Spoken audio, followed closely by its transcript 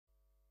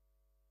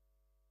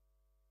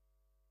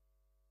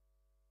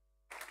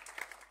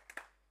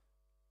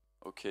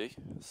Okay,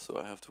 so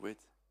I have to wait.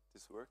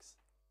 This works.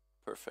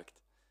 Perfect.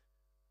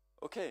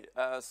 Okay,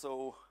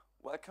 so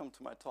welcome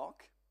to my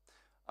talk.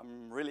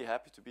 I'm really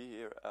happy to be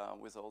here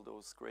with all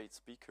those great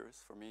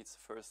speakers. For me, it's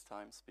the first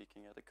time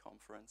speaking at a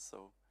conference,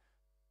 so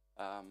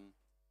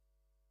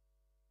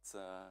it's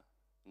a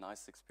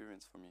nice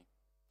experience for me.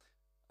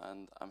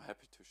 And I'm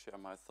happy to share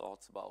my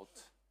thoughts about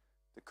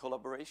the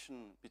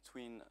collaboration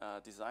between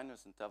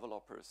designers and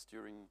developers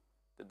during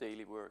the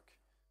daily work.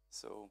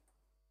 So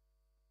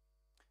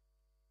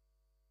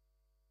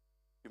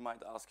you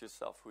might ask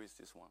yourself, who is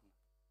this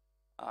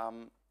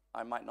one?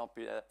 I might not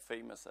be that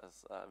famous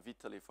as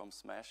Vitaly from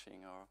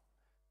Smashing or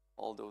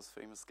all those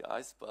famous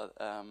guys, but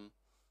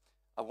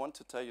I want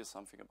to tell you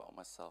something about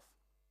myself.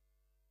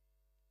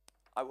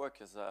 I work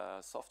as a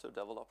software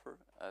developer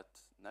at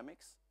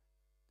Nemix.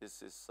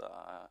 This is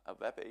a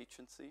web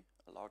agency,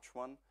 a large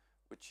one,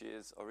 which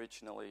is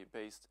originally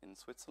based in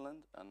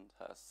Switzerland and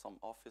has some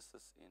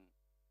offices in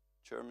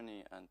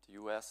Germany and the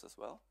US as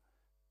well.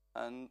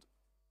 And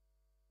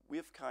we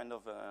have kind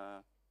of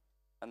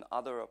an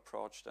other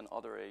approach than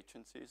other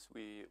agencies.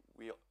 We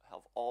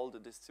have all the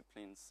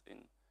disciplines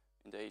in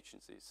the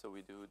agency. So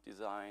we do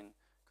design,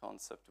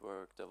 concept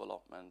work,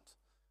 development,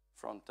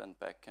 front end,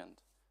 back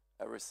end,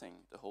 everything,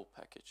 the whole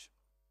package.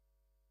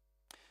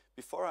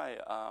 Before I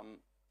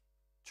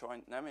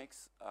joined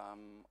Nemix,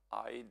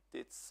 I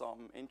did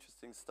some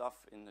interesting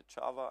stuff in the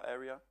Java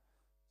area,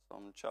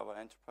 some Java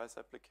enterprise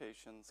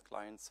applications,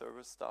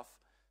 client-server stuff.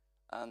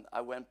 And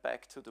I went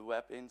back to the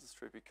web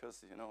industry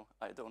because, you know,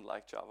 I don't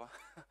like Java.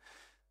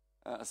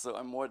 So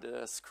I'm more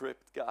the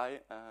script guy,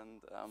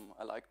 and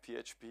I like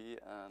PHP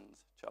and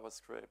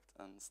JavaScript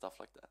and stuff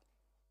like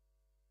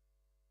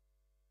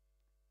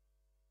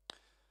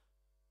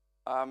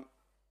that.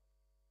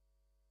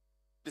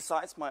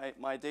 Besides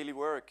my daily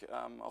work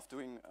of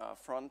doing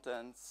front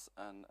ends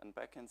and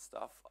back end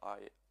stuff,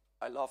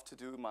 I love to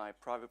do my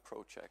private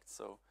projects.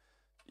 So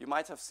you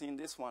might have seen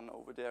this one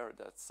over there.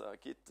 That's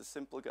Git, the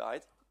simple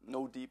guide.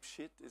 No deep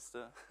shit is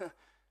the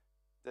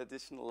the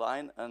additional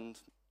line, and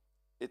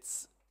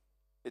it's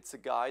a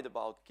guide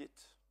about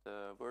Git,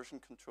 the version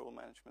control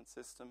management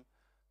system,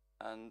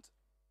 and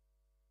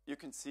you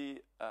can see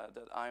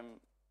that I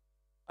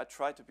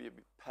try to be a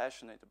bit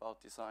passionate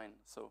about design.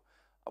 So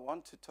I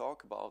want to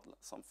talk about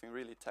something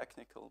really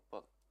technical,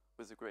 but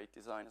with a great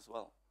design as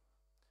well.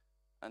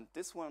 And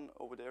this one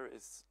over there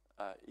is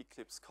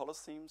Eclipse Color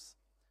Themes.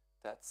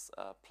 That's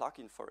a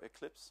plugin for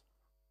Eclipse.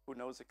 Who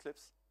knows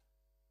Eclipse?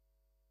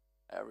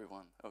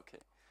 Everyone, okay.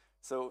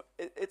 So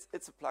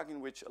it's a plugin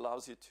which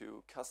allows you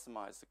to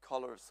customize the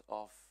colors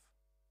of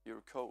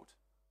your code,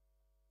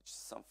 which is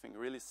something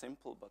really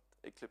simple, but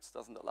Eclipse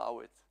doesn't allow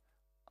it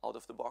out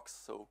of the box.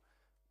 So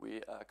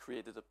we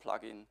created a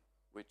plugin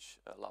which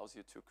allows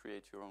you to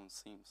create your own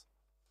themes.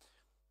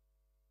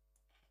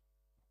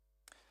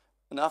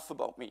 Enough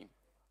about me.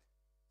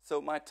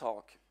 So my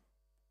talk.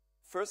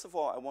 First of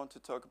all, I want to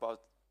talk about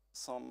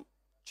some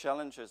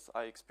challenges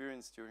I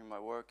experienced during my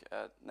work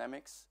at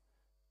Nemix.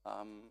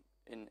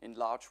 In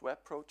large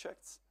web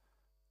projects.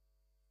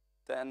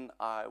 Then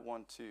I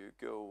want to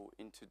go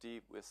into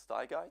deep with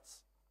style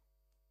guides.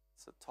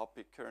 It's a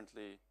topic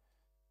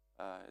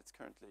it's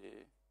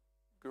currently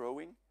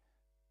growing.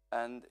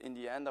 And in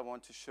the end, I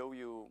want to show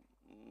you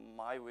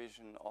my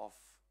vision of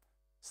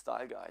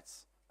style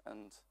guides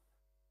and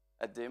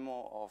a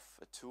demo of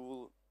a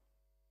tool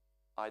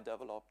I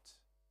developed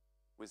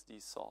with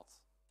these thoughts.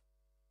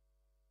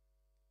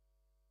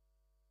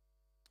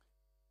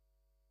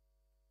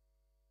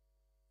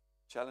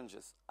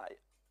 Challenges.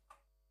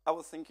 I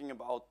was thinking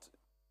about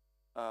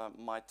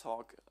my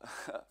talk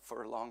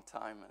for a long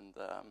time,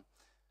 and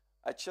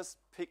I just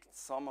picked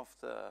some of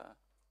the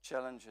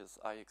challenges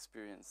I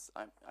experienced.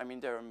 I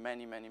mean, there are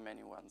many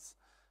ones,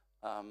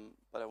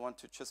 but I want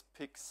to just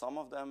pick some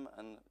of them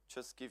and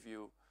just give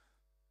you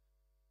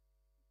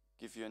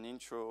an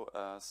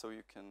intro so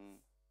you can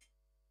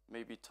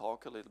maybe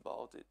talk a little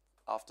about it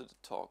after the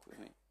talk with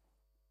me.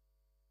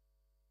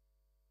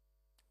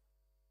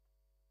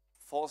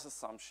 False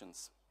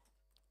assumptions.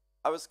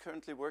 I was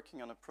currently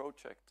working on a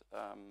project,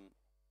 a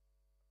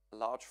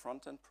large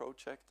front-end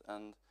project,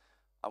 and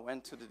I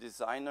went to the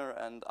designer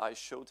and I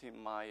showed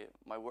him my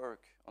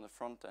work on the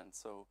front end.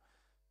 So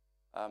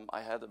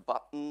I had a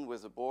button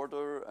with a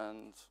border,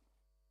 and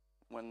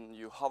when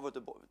you hover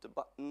the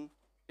button,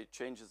 it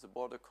changes the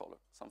border color.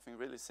 Something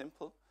really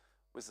simple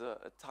with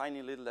a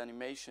tiny little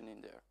animation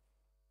in there.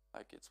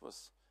 Like it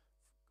was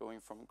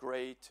going from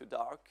gray to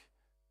dark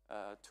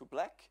to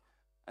black.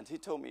 And he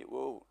told me,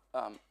 whoa,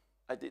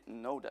 I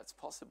didn't know that's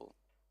possible.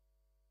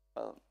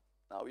 Well,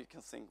 now you can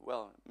think,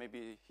 well,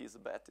 maybe he's a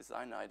bad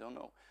designer, I don't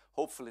know.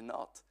 Hopefully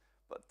not.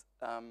 But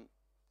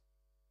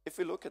if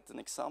we look at an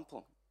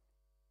example,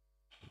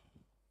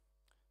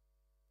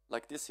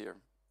 like this here.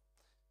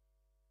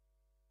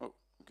 Oh,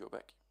 go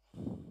back.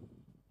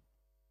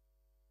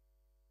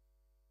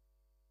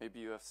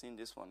 Maybe you have seen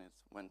this one, it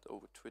went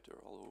over Twitter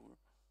all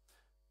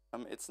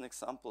over. It's an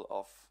example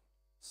of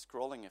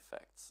scrolling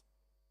effects.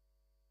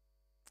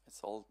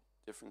 It's all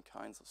different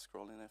kinds of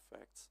scrolling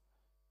effects.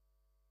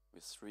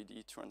 with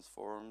 3D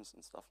transforms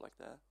and stuff like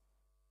that.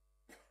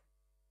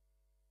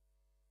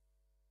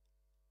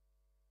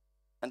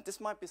 And this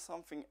might be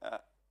something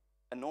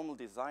a normal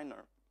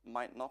designer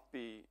might not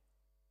be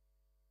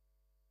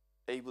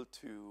able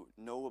to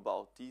know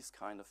about, these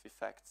kind of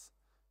effects.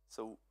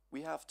 So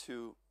we have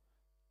to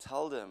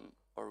tell them,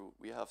 or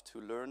we have to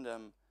learn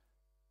them,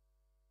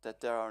 that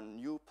there are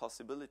new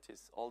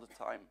possibilities all the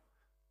time.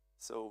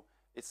 So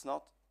it's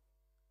not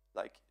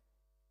like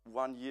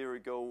 1 year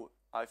ago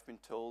I've been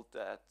told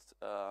that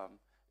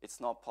it's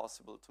not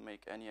possible to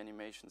make any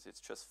animations,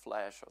 it's just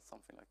Flash or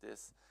something like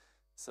this.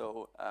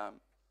 So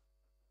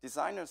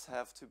designers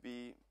have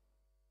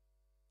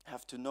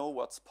to know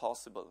what's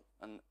possible,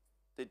 and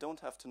they don't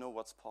have to know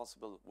what's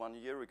possible 1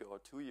 year ago or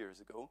 2 years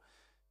ago.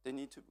 They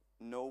need to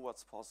know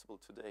what's possible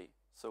today.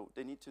 So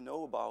they need to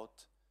know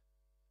about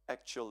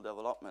actual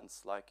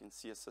developments like in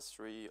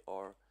CSS3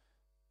 or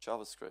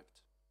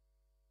JavaScript.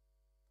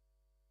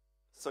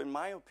 So in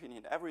my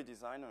opinion, every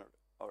designer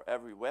or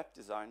every web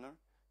designer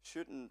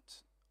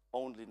shouldn't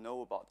only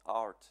know about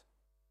art.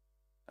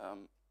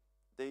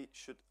 They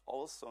should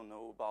also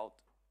know about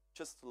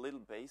just the little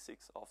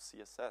basics of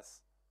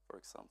CSS, for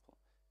example.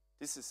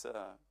 This is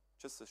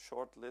just a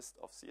short list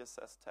of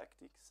CSS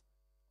tactics.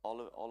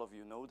 All of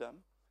you know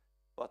them,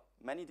 but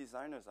many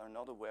designers are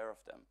not aware of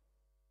them.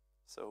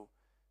 So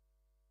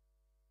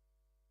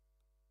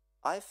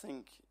I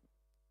think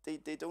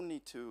they don't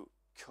need to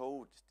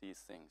code these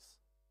things,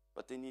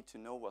 but they need to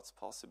know what's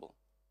possible.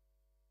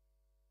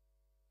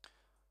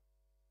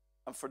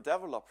 And for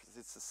developers,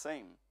 it's the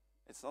same.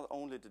 It's not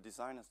only the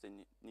designers they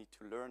need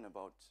to learn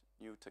about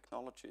new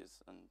technologies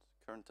and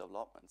current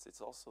developments,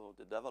 it's also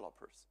the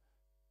developers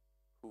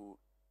who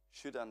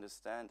should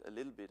understand a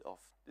little bit of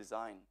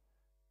design.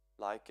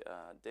 Like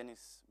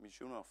Denis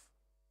Mizhunov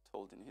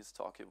told in his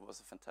talk, it was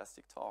a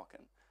fantastic talk,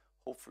 and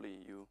hopefully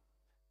you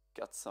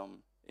got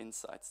some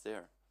insights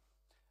there.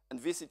 And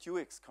visit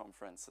UX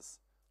conferences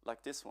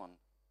like this one.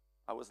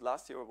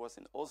 Last year I was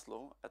in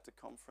Oslo at the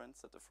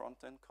conference, at the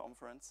front-end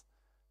conference,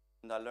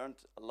 and I learned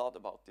a lot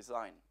about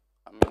design.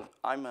 I mean,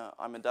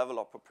 I'm a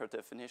developer per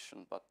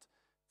definition, but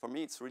for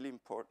me it's really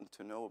important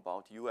to know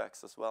about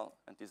UX as well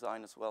and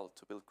design as well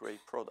to build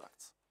great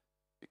products.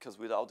 Because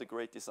without a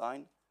great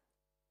design,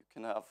 you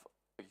can have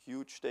a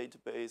huge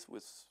database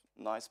with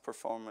nice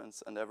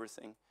performance and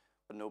everything,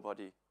 but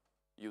nobody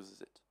uses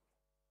it.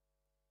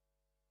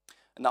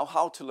 And now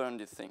how to learn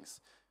these things?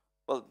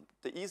 Well,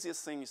 the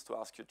easiest thing is to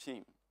ask your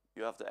team.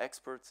 You have the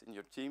experts in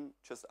your team,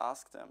 just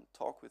ask them,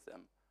 talk with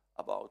them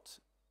about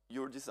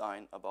your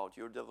design, about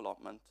your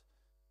development,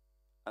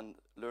 and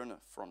learn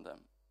from them.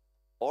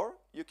 Or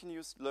you can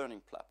use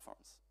learning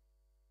platforms.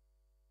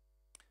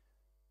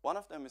 One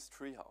of them is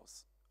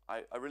Treehouse.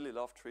 I really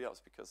love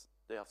Treehouse because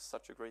they have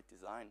such a great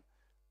design,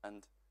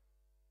 and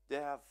they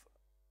have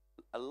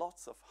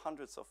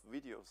hundreds of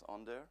videos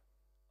on there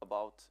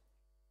about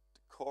the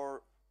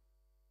core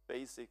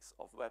basics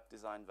of web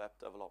design, web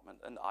development,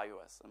 and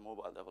iOS and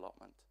mobile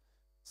development.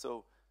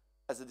 So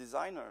as a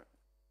designer,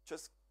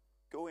 just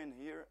go in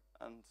here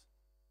and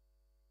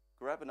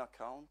grab an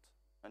account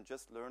and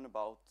just learn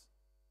about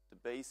the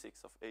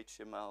basics of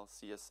HTML,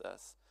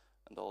 CSS,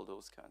 and all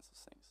those kinds of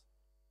things.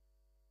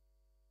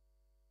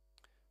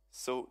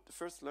 So the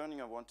first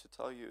learning I want to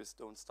tell you is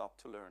don't stop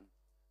to learn.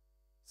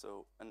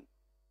 So, and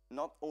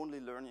not only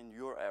learn in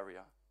your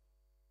area,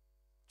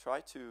 try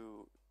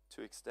to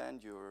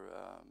extend your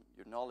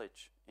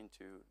knowledge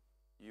into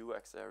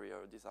UX area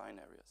or design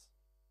areas.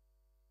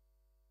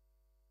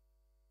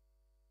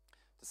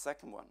 The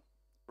second one,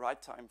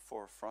 right time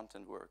for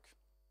front-end work.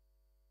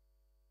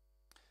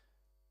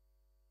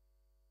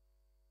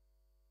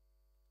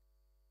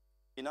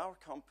 In our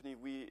company,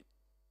 we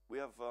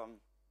have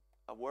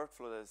a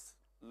workflow that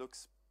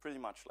looks pretty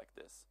much like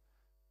this.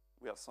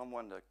 We have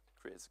someone that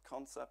creates a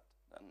concept,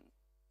 and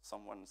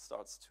someone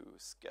starts to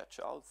sketch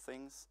out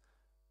things,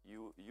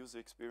 user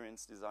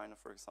experience designer,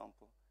 for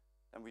example.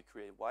 Then we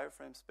create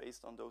wireframes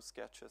based on those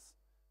sketches,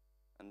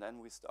 and then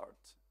we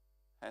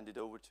hand it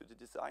over to the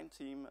design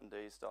team, and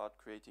they start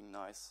creating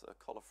nice,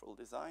 colorful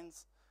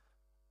designs.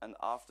 And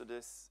after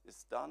this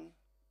is done,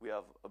 we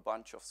have a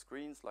bunch of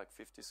screens, like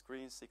 50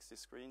 screens, 60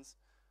 screens,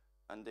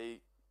 and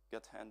they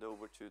get handed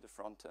over to the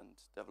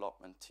front-end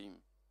development team.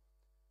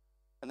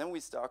 And then we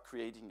start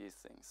creating these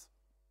things.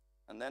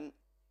 And then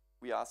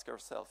we ask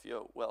ourselves,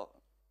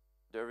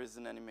 there is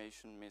an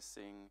animation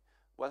missing.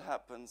 What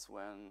happens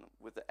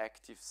with the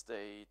active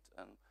state,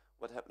 and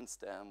what happens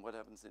then? What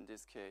happens in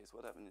this case?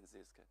 What happens in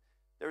this case?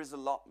 There is a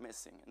lot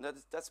missing, and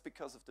that's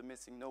because of the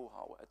missing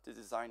know-how at the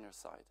designer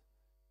side.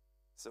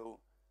 So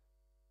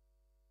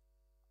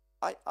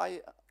I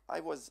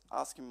was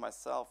asking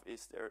myself,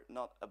 is there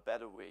not a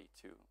better way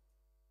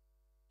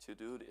to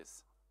do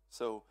this?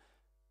 So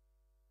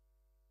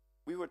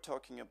we were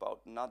talking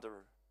about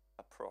another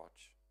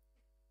approach.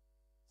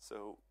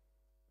 So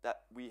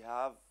that we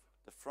have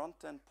the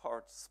front-end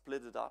part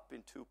split it up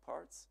in two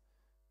parts,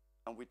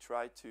 and we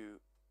try to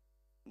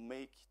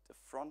make the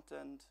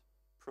front-end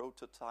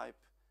prototype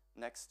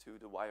next to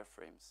the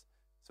wireframes.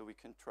 So we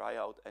can try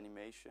out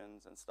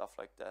animations and stuff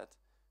like that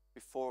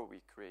before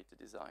we create the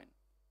design.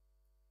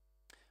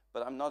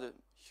 But I'm not a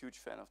huge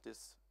fan of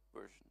this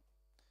version.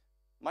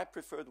 My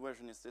preferred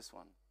version is this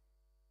one.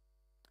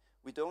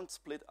 We don't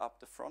split up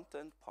the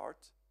front-end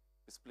part,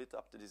 we split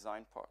up the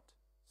design part.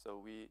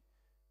 So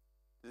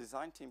the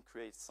design team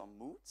creates some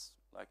moods,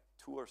 like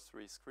 2 or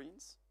 3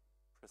 screens,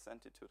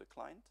 presented to the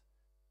client,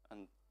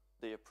 and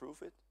they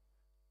approve it.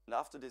 And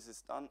after this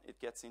is done, it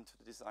gets into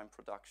the design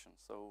production.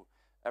 So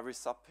every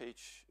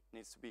subpage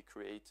needs to be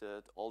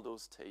created, all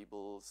those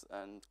tables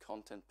and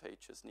content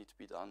pages need to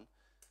be done.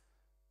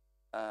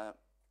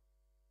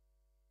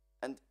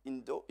 And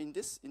in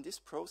this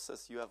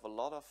process, you have a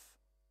lot of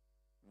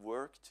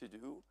work to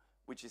do,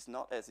 which is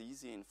not as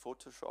easy in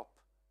Photoshop,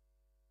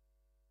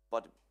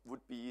 but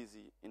would be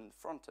easy in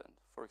front end.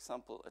 For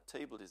example, a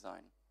table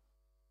design.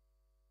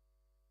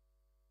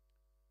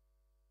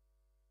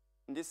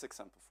 In this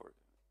example, for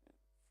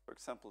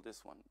example,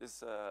 this one. This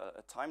is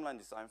a timeline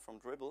design from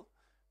Dribbble,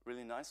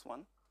 really nice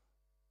one.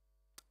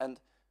 And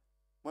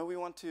when we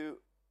want to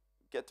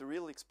get the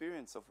real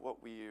experience of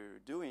what we're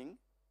doing,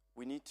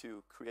 we need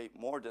to create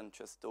more than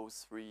just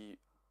those 3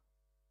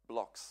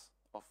 blocks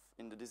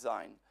in the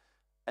design.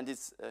 And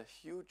it's a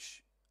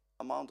huge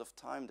amount of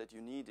time that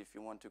you need if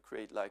you want to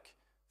create like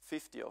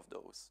 50 of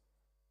those.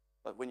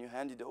 But when you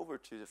hand it over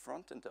to the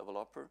front-end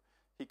developer,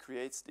 he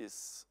creates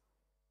this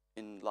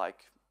in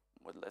like,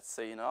 well, let's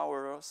say an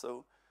hour or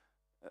so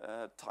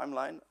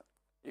timeline,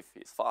 if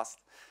he's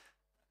fast.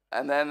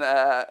 And then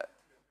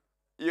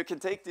you can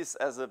take this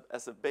as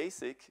a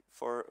basic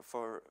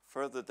for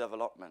further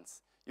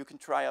developments. You can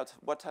try out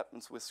what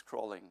happens with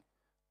scrolling,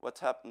 what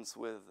happens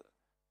with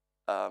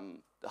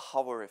the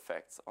hover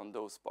effects on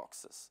those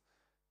boxes.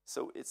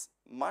 So it's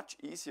much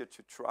easier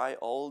to try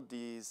all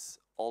these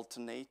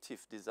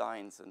alternative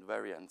designs and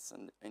variants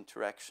and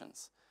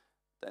interactions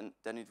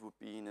than it would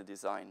be in a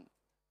design.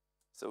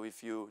 So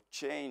if you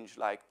change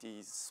like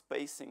these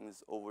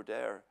spacings over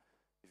there,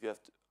 if you have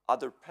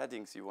other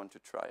paddings you want to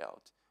try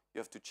out, you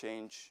have to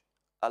change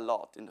a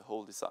lot in the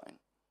whole design.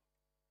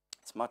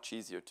 It's much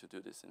easier to do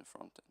this in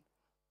front end.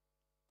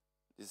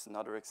 This is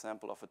another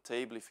example of a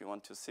table. If you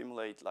want to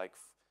simulate like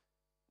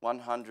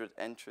 100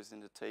 entries in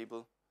the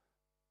table,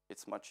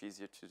 it's much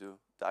easier to do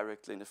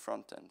directly in the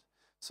front end.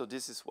 So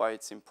this is why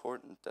it's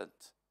important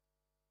that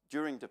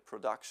during the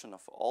production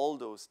of all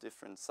those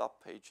different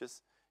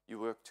sub-pages, you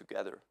work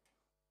together.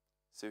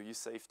 So you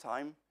save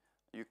time,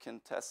 you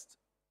can test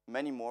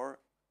many more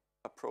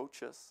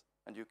approaches,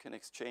 and you can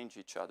exchange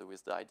each other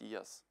with the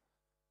ideas.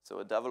 So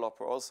a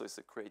developer also is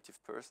a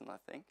creative person, I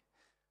think.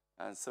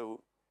 And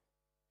so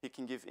he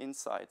can give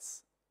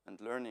insights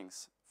and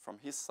learnings from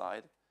his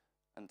side,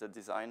 and the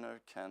designer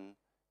can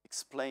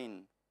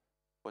explain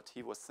what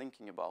he was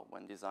thinking about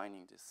when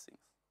designing these things.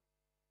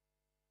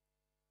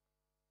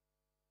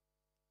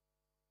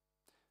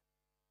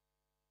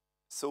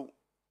 So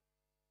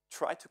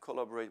try to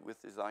collaborate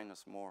with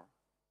designers more.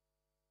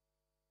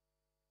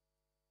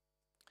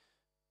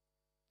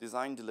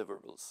 Design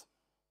deliverables.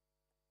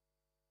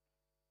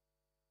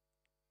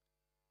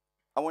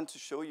 I want to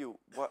show you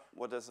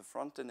what as a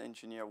front-end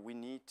engineer we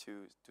need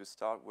to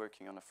start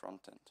working on a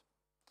front-end.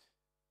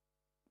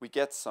 We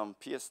get some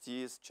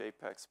PSDs,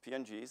 JPEGs,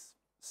 PNGs.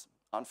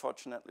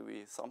 Unfortunately,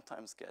 we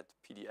sometimes get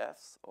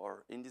PDFs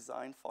or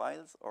InDesign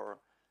files or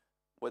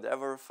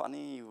whatever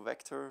funny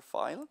vector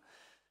file.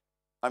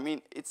 I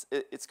mean, it's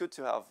good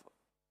to have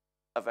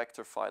a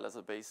vector file as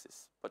a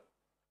basis, but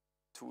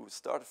to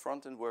start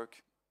front-end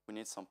work, we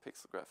need some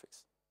pixel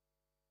graphics.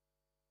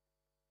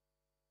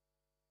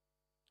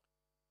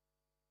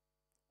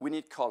 We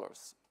need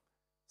colors.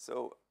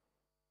 So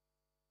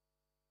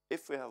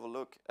if we have a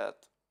look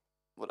at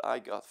what I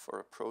got for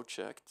a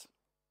project,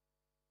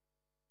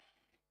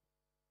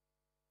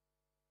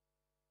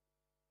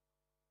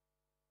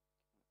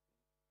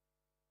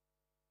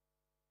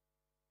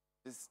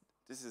 this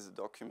is a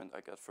document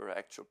I got for an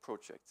actual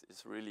project.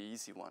 It's a really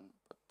easy one,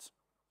 but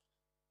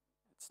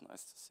it's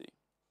nice to see.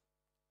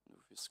 And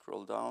if we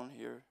scroll down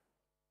here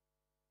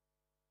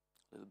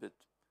a little bit,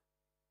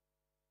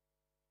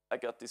 I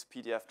got this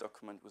PDF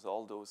document with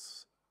all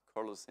those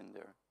colors in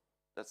there.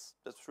 That's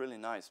really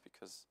nice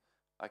because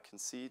I can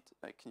see it,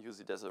 I can use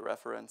it as a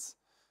reference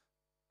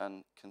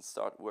and can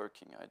start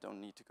working. I don't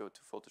need to go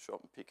to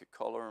Photoshop and pick a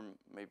color.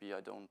 Maybe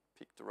I don't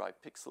pick the right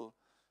pixel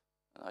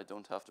and I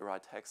don't have the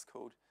right hex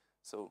code.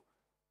 So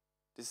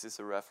this is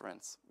a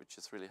reference, which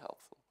is really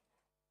helpful.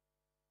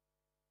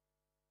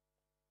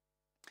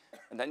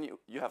 And then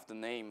you have the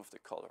name of the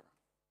color.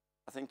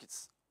 I think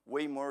it's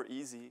way more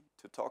easy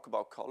to talk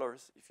about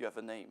colors if you have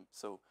a name.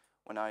 So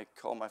when I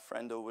call my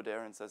friend over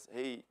there and says,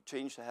 hey,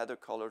 change the header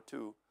color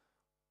to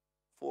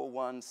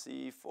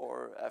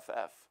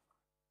 41C4FF.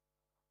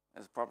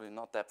 It's probably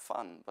not that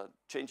fun, but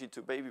change it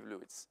to baby blue,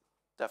 it's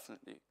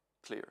definitely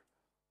clear.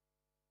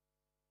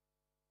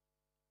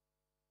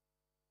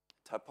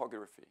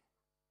 Typography.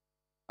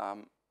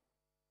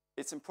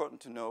 It's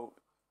important to know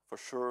for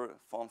sure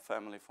font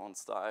family, font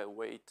style,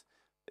 weight,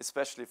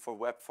 especially for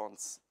web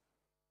fonts.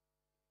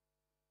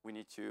 We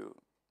need to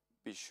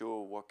be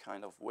sure what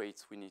kind of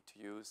weights we need to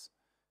use,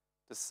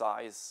 the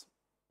size,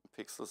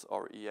 pixels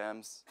or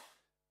EMs,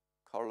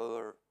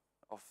 color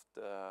of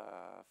the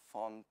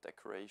font,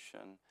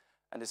 decoration,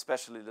 and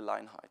especially the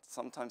line height.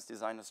 Sometimes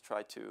designers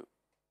try to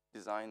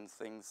design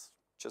things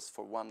just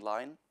for one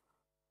line,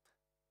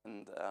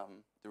 and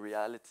the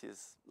reality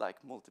is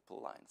like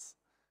multiple lines.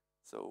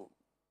 So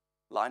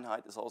line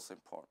height is also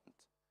important.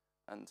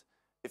 And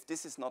if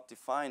this is not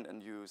defined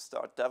and you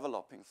start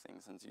developing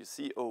things and you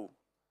see, oh,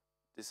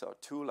 these are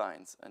two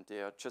lines and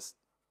they are just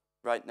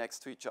right next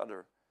to each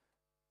other,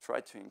 try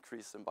to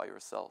increase them by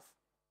yourself.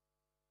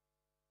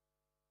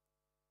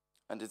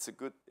 And it's a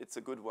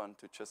good one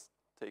to just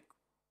take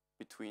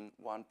between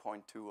 1.2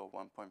 or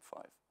 1.5.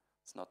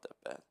 It's not that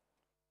bad.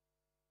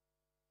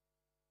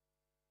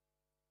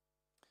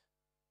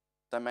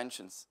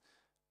 Dimensions.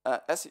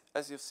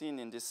 As you've seen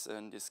in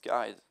this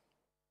guide,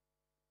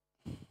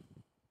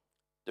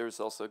 there is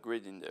also a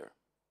grid in there.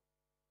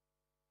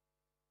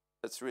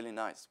 That's really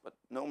nice, but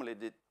normally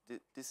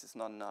this is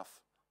not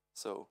enough.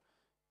 So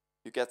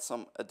you get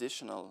some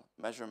additional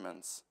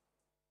measurements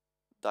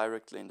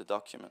directly in the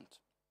document,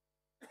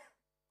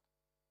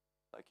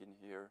 like in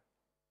here,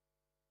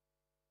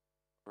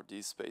 or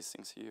these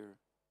spacings here.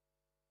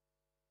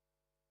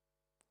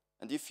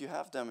 And if you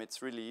have them,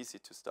 it's really easy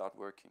to start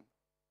working.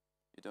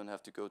 You don't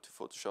have to go to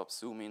Photoshop,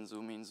 zoom in,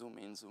 zoom in, zoom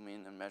in, zoom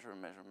in, and measure,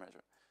 measure,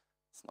 measure.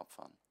 It's not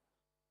fun.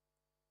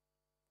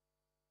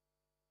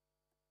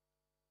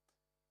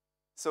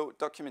 So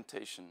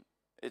documentation.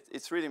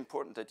 It's really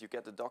important that you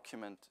get a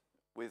document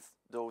with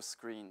those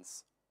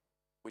screens,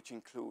 which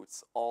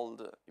includes all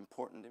the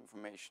important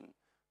information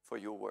for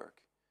your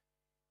work.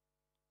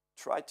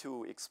 Try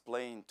to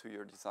explain to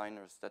your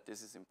designers that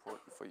this is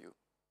important for you.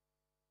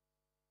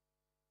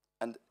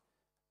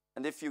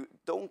 And if you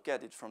don't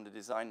get it from the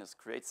designers,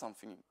 create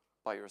something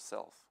by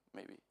yourself,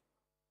 maybe.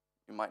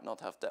 You might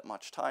not have that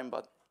much time,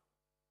 but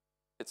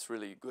it's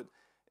really good.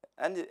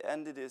 And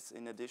it is,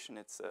 in addition,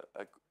 it's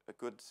a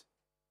good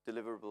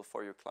deliverable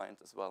for your client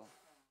as well.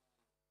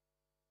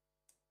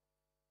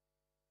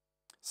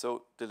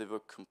 So deliver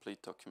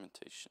complete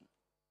documentation.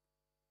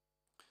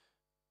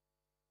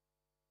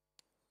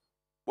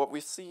 What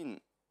we've seen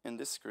in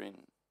this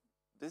screen,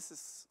 this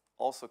is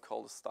also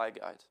called a style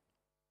guide.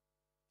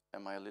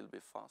 Am I a little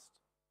bit fast?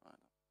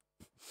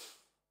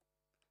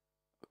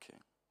 Okay.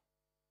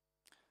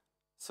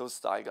 So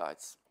style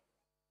guides.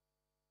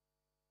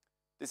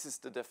 This is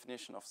the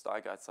definition of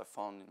style guides I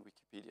found in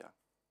Wikipedia.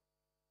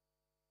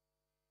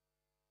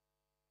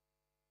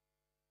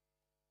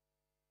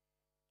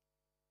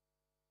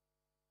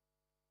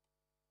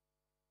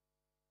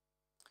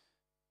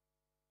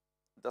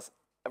 Does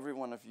every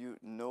one of you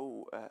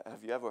know,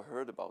 have you ever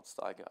heard about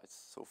style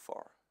guides so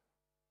far?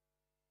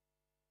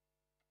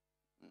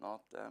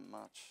 Not that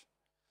much.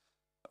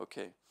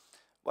 Okay.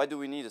 Why do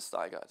we need a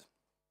style guide?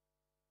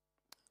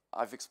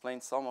 I've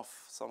explained some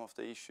of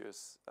the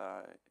issues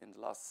in the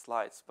last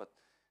slides, but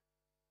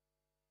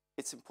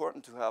it's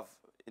important to have,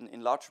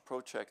 in larger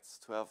projects,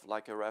 to have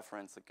like a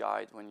reference, a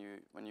guide. When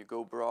you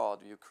go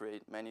broad, you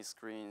create many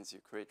screens, you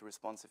create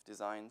responsive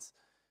designs,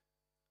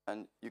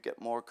 and you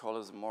get more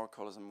colors and more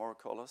colors and more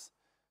colors.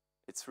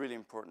 It's really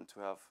important to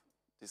have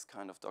this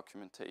kind of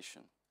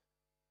documentation.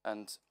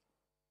 And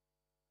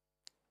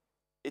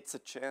it's a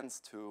chance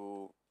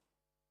to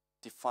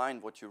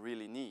define what you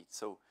really need.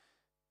 So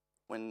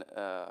when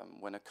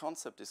a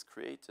concept is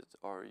created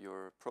or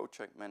your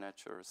project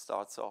manager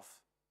starts off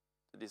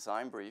the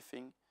design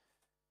briefing,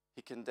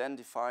 he can then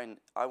define,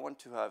 I want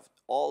to have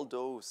all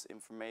those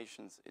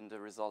informations in the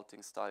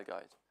resulting style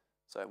guide.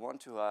 So I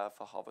want to have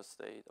a hover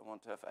state, I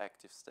want to have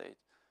active state,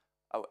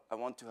 I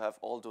want to have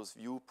all those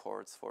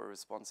viewports for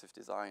responsive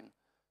design.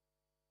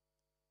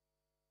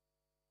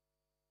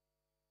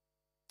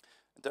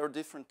 There are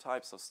different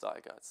types of style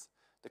guides.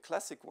 The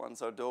classic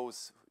ones are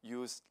those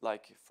used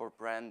like for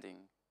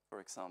branding, for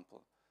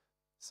example.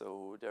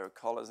 So there are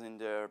colors in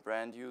there,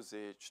 brand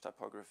usage,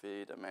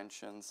 typography,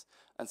 dimensions,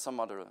 and some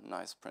other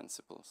nice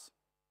principles.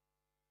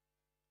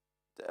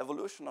 The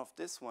evolution of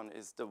this one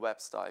is the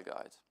web style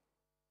guide.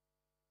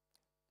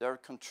 There are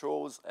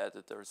controls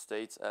added, there are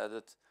states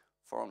added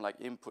from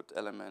like input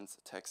elements,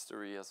 text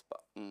areas,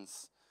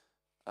 buttons,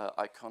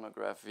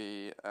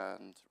 iconography,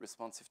 and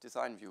responsive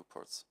design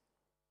viewports.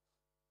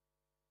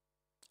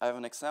 I have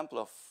an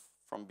example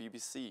from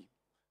BBC.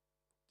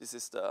 This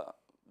is the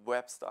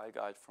web style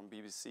guide from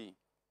BBC.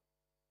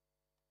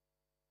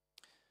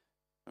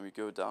 When we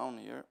go down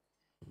here,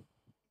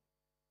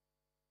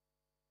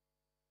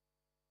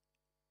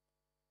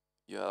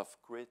 you have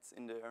grids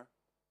in there.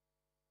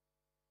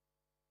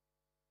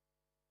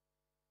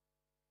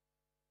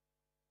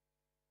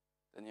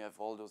 Then you have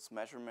all those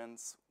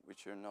measurements,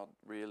 which are not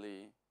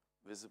really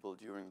visible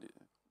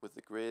with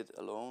the grid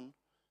alone.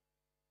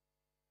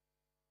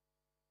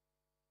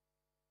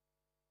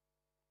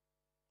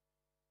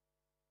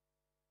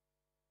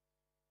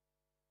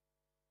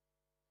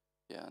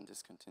 Yeah, and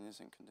this continues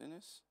and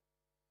continues.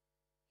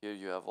 Here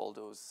you have all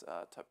those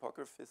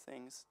typography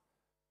things,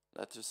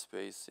 letter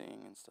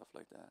spacing and stuff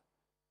like that.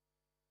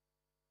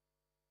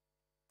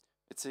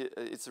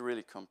 it's a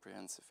really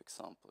comprehensive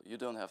example. You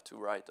don't have to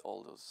write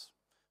all those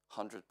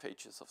 100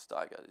 pages of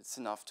style guide. It's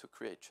enough to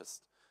create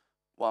just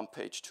 1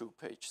 page, 2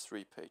 page,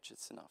 3 page.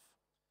 It's enough,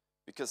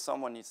 because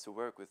someone needs to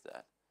work with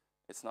that.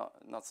 It's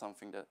not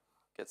something that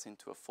gets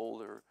into a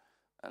folder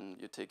and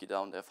you take it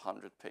down. They have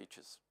 100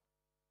 pages.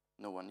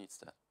 No one needs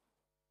that.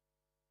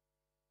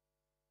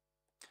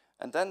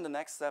 And then the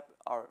next step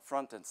are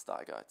front-end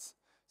style guides.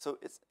 So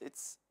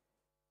it's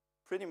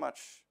pretty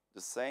much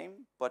the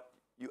same, but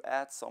you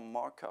add some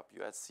markup.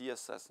 You add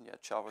CSS and you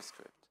add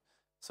JavaScript.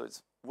 So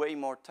it's way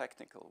more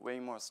technical, way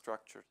more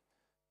structured.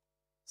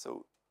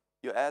 So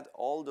you add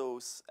all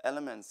those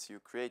elements you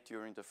create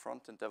during the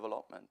front-end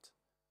development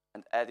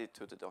and add it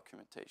to the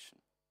documentation.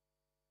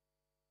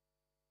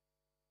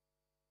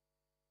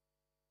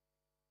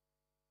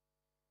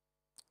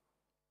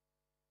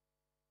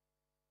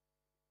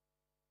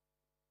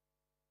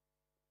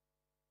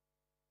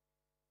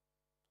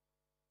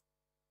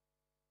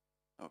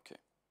 Okay.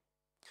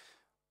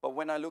 But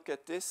when I look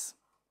at this,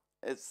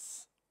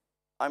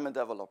 I'm a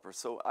developer,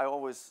 so I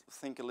always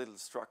think a little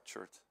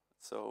structured.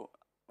 So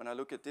when I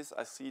look at this,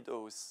 I see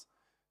those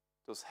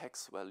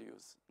hex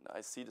values.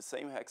 I see the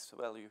same hex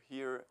value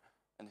here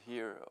and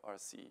here, or I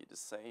see the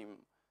same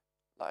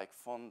like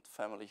font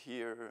family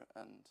here,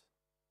 and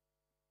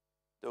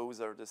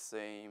those are the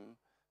same.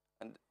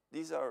 And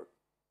these are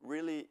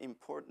really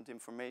important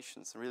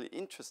informations, really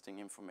interesting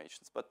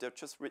informations, but they're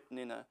just written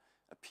in a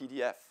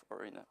PDF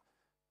or in a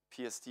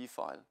PSD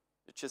file.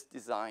 It's just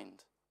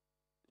designed.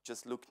 It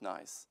just looked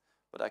nice,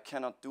 but I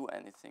cannot do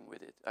anything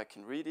with it. I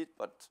can read it,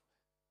 but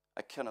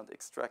I cannot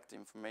extract the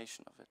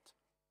information of it.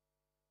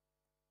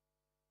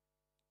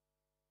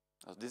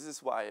 Now, this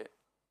is why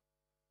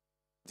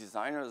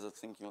designers are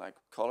thinking like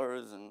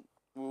colors and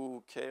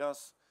ooh,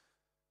 chaos,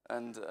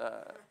 and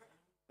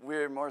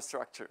we're more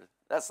structured.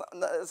 That's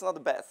not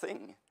a bad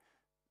thing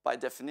by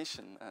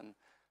definition,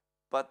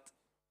 but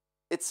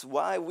it's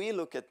why we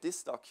look at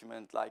this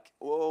document like,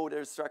 oh,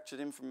 there's structured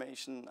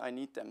information. I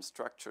need them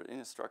structured in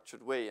a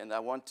structured way, and I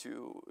want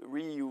to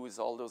reuse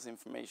all those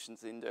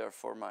informations in there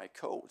for my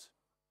code,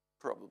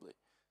 probably.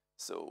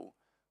 So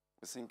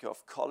we think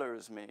of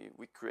colors.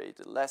 We create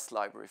a less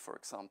library, for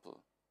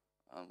example.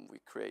 We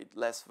create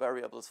less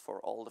variables for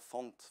all the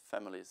font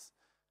families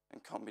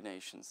and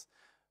combinations.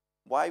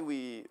 Why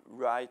we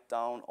write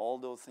down all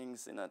those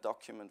things in a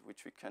document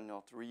which we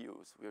cannot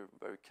reuse, we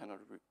cannot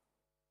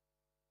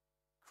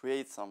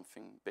create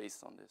something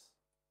based on this.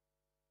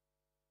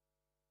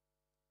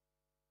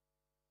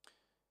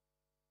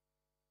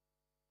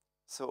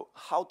 So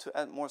how to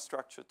add more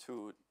structure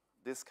to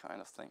this kind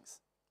of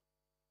things?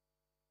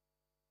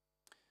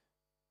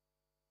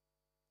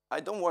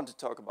 I don't want to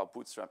talk about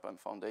Bootstrap and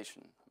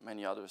Foundation.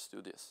 Many others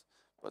do this.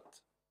 But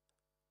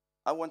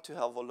I want to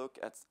have a look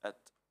at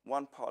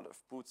one part of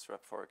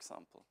Bootstrap, for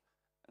example.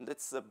 And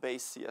that's the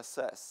base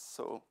CSS.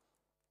 So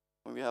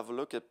when we have a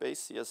look at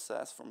base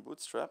CSS from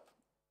Bootstrap,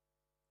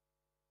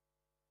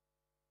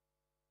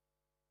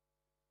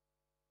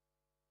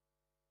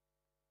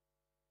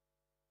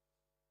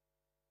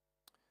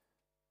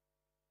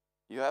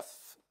 you have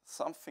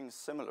something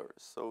similar.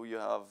 So you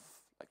have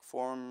like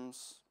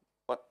forms,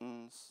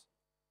 buttons,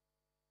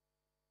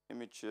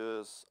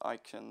 images,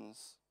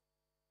 icons.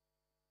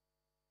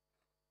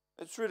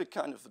 It's really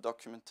kind of a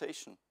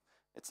documentation.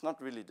 It's not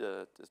really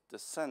the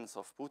sense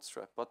of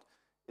Bootstrap, but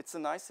it's a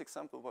nice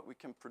example of what we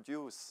can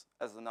produce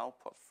as an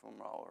output from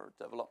our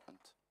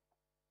development.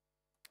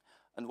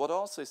 And what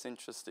also is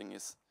interesting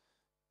is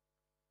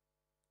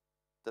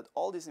that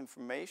all these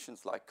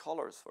informations, like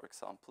colors, for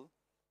example,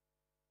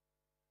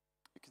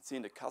 you can see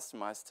in the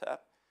Customize tab,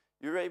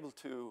 you're able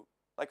to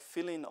like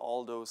fill in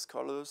all those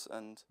colors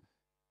and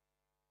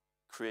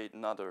create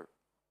another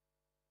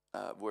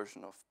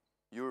version of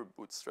your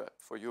Bootstrap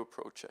for your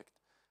project.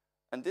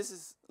 And this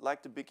is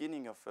like the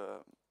beginning of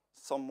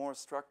some more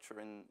structure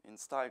in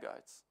style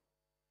guides.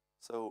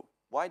 So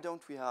why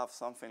don't we have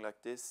something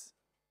like this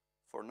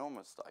for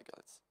normal style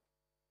guides?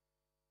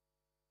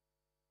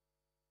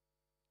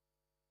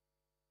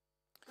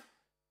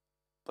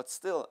 But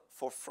still,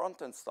 for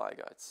front-end style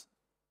guides,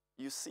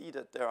 you see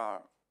that there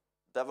are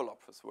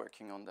developers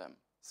working on them.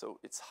 So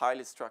it's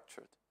highly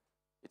structured.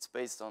 It's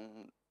based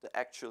on the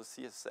actual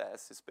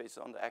CSS, it's based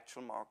on the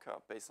actual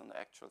markup, based on the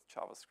actual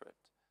JavaScript.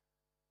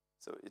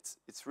 So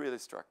it's really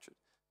structured.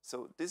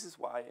 So this is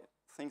why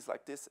things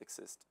like this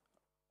exist.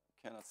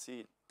 You cannot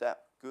see it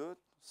that good,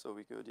 so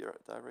we go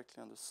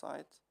directly on the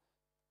site.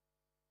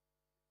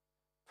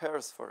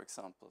 Pairs, for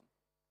example.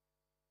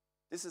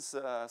 This is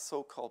a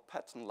so-called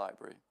pattern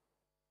library.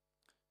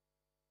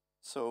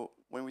 So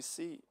when we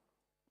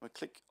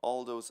click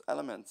all those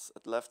elements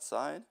at the left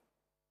side,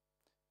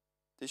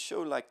 they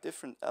show like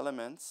different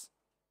elements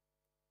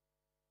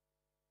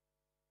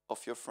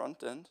of your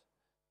front end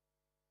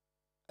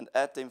and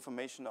add the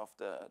information of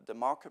the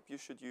markup you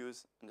should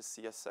use and the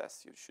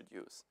CSS you should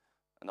use.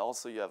 And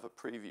also you have a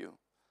preview.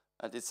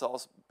 And it's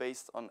also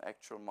based on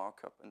actual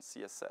markup and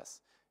CSS.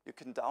 You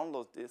can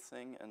download this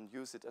thing and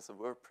use it as a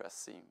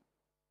WordPress theme.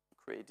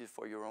 Create it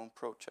for your own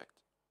project.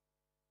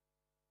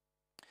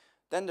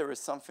 Then there is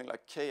something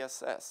like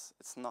KSS.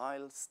 It's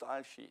Nile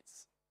Style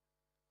Sheets.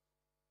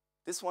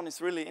 This one is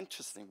really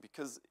interesting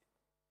because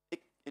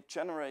it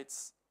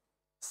generates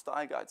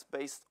style guides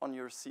based on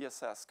your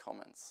CSS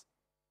comments.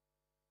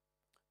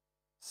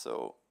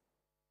 So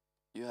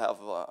you have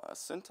a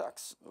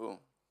syntax. Oh,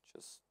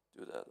 just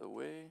do that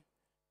away.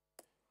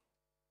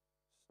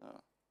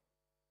 So,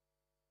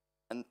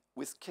 and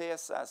with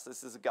KSS,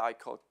 this is a guy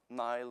called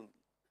Niall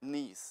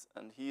Neese,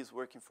 and he is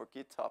working for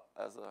GitHub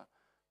as a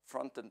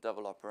front-end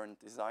developer and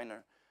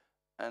designer.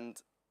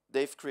 And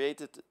they've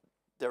created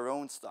their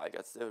own style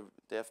guides.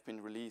 They have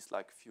been released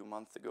like a few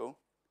months ago.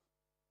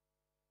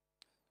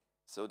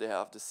 So they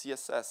have the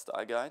CSS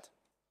style guide,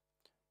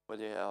 where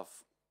they have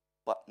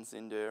buttons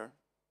in there,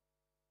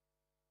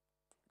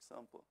 for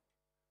example.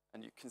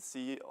 And you can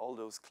see all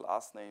those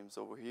class names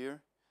over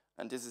here.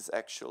 And this is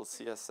actual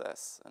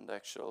CSS and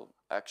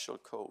actual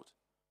code.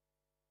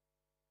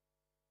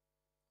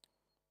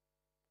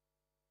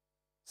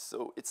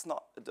 So it's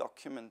not a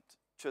document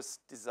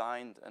just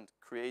designed and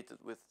created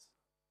with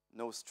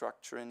no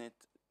structure in it,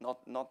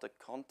 not the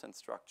content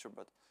structure,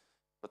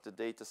 but the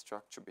data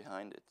structure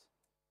behind it.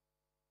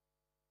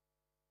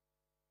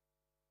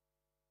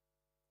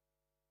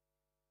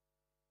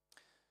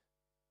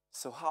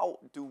 So how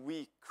do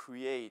we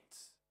create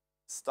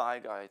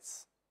style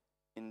guides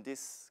in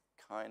this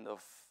kind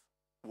of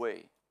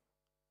way?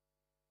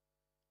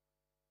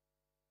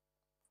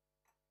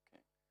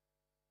 Okay.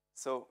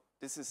 So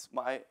this is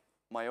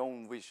my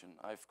own vision.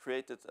 I've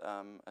created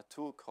a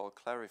tool called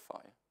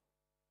Clarify.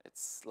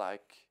 It's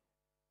like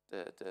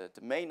the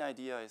main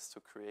idea is to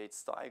create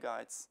style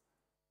guides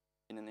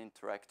in an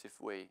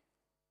interactive way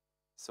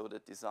so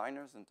that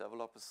designers and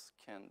developers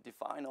can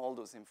define all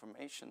those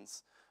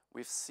informations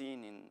we've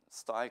seen in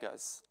style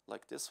guides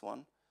like this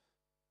one,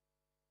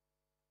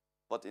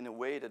 but in a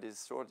way that is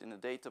stored in a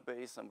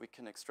database, and we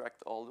can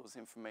extract all those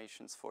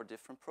informations for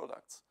different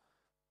products,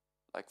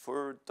 like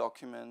for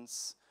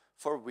documents,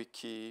 for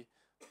wiki,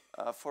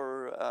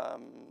 for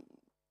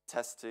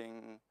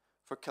testing,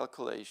 for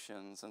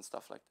calculations and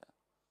stuff like that.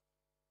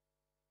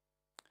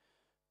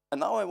 And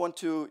now I want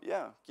to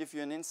give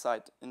you an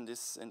insight in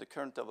the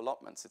current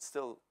developments. It's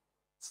still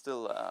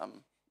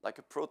like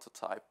a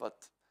prototype,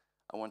 but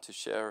I want to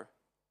share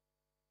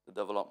the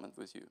development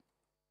with you.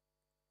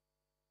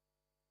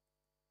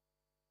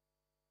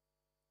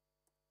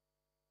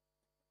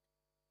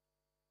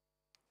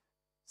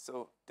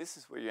 So this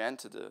is where you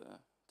enter the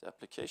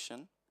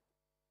application.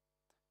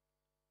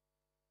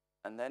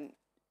 And then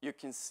you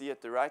can see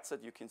at the right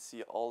side, you can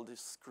see all the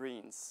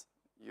screens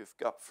you've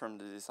got from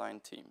the design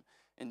team.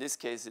 In this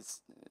case,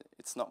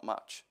 it's not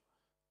much,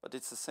 but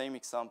it's the same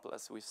example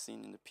as we've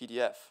seen in the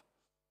PDF.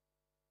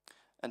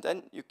 And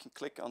then you can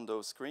click on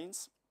those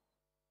screens,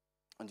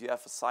 and you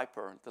have a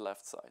sidebar on the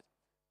left side.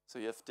 So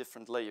you have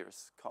different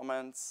layers: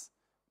 comments,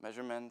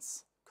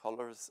 measurements,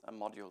 colors, and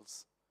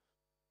modules.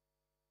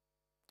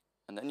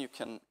 And then you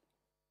can,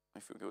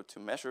 if we go to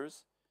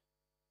measures,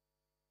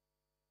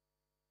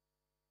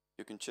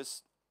 you can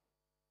just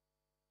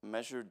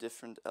measure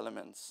different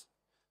elements.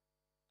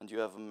 And you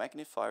have a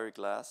magnifier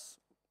glass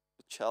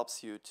which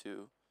helps you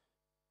to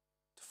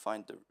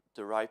find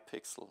the right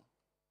pixel.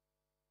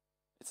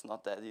 It's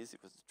not that easy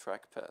with the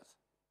trackpad.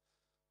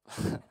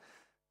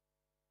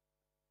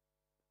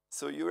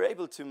 So you're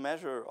able to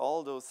measure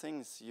all those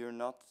things you're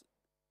not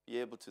be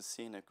able to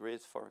see in a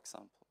grid, for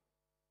example.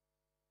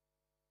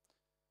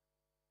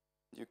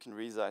 You can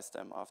resize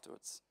them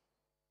afterwards.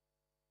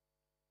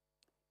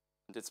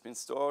 And it's been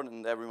stored,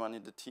 and everyone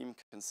in the team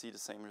can see the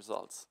same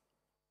results.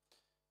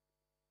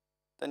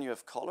 Then you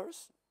have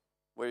colors,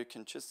 where you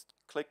can just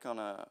click on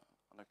a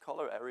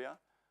color area,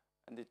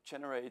 and it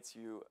generates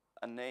you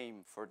a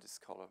name for this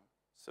color.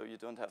 So you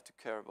don't have to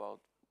care about,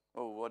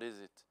 oh, what is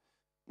it?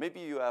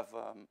 Maybe you have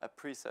a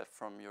preset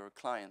from your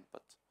client,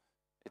 but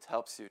it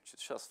helps you to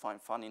just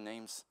find funny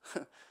names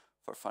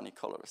for funny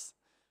colors.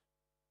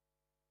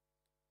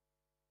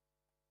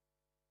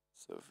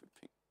 So if we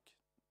pick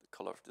the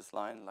color of this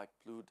line, like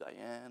blue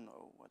Diane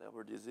or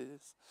whatever this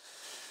is,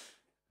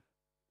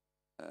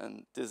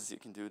 and this, you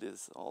can do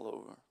this all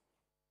over.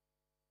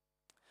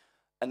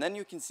 And then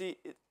you can see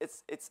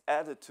it's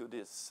added to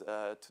this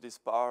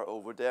bar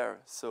over there.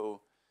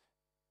 So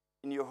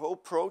in your whole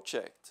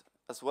project,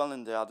 as well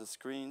in the other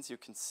screens, you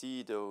can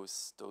see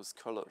those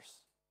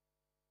colors.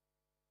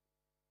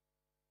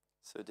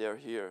 So they're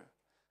here.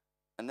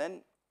 And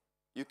then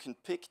you can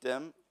pick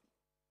them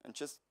and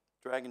just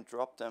drag and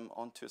drop them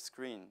onto a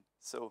screen.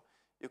 So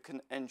you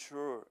can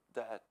ensure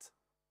that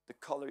the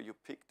color you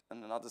picked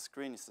on another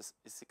screen is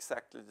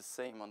exactly the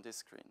same on this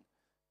screen.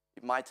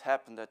 It might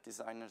happen that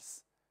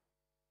designers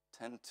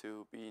tend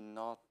to be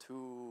not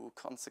too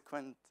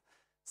consequent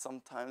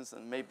sometimes,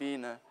 and maybe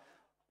in a,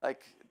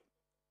 like,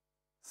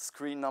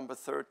 screen number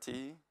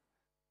 30,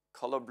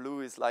 color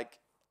blue is like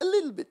a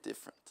little bit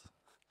different.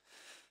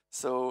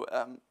 So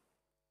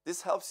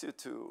this helps you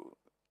to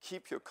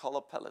keep your color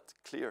palette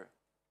clear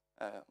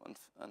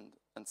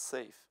and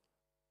safe.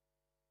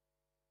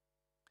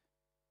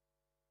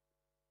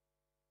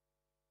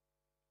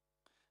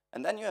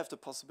 And then you have the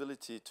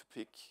possibility to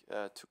pick,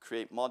 to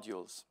create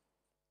modules.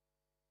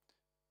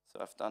 So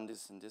I've done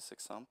this in this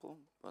example,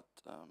 but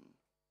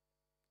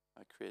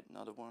I create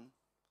another one.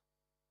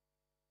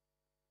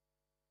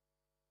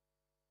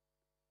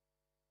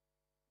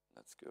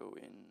 Let's go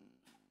in,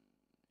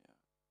 yeah.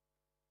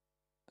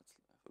 Let's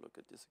have a look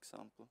at this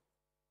example.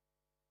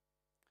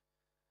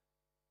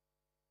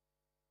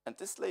 And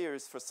this layer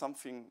is for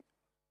something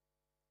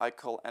I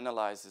call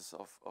analysis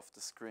of the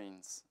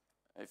screens.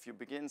 If you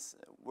begin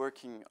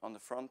working on the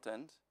front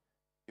end,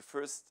 you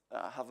first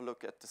have a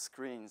look at the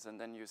screens, and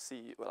then you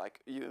see, well, like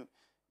you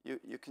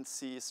can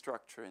see a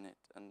structure in it,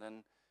 and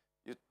then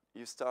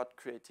you start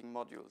creating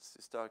modules,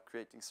 you start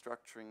creating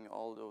structuring,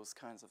 all those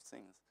kinds of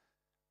things.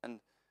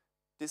 And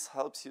this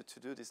helps you to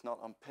do this not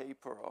on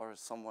paper or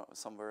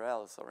somewhere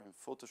else or in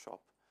Photoshop.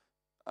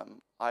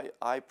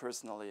 I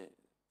personally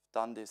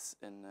done this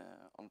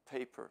on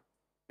paper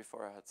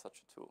before I had such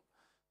a tool.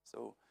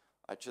 So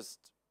I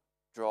just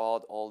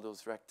drawed all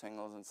those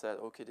rectangles and said,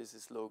 okay, this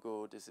is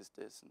logo, this is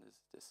this, and this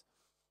is this.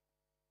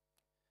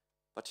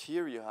 But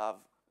here you have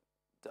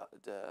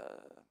the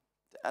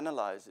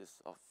analysis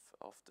of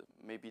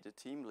maybe the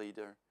team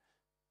leader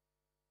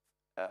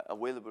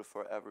available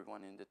for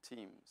everyone in the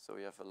team. So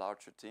you have a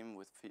larger team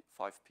with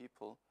 5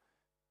 people.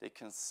 They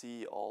can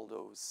see all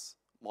those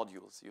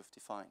modules you've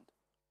defined.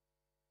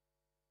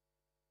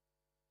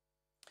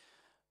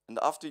 And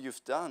after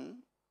you've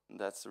done,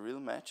 that's the real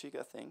magic,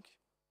 I think,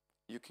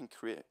 you can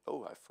create,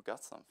 oh, I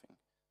forgot something,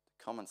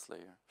 the comments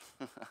layer.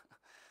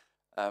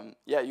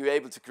 Yeah, you're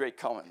able to create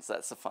comments.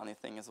 That's a funny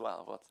thing as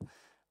well.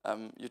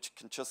 But you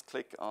can just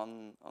click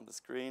on the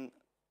screen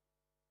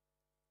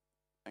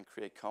and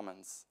create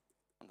comments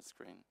on the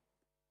screen.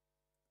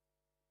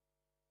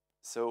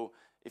 So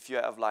if you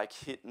have like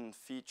hidden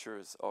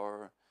features,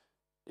 or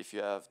if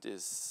you have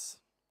this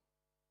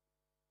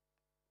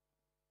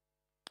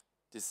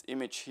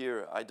image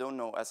here, I don't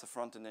know, as a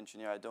front-end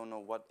engineer, I don't know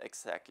what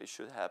exactly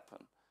should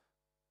happen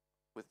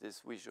with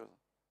this visual.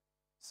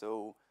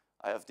 So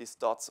I have these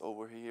dots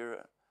over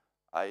here.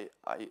 I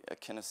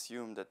can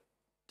assume that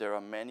there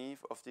are many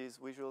of these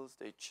visuals,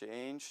 they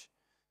change,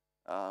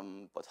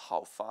 but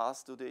how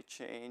fast do they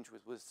change?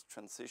 With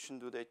transition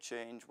do they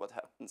change? What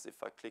happens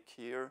if I click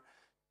here?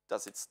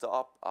 Does it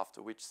stop?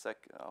 After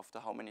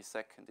how many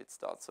seconds it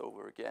starts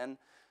over again?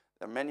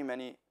 There are many,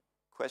 many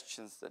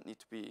questions that need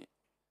to be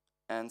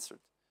answered.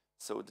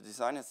 So the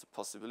designer has the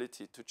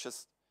possibility to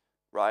just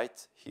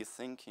write his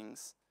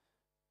thinkings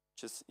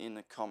just in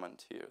a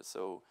comment here.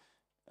 So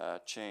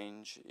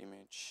change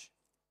image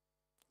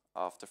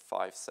after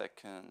 5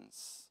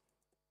 seconds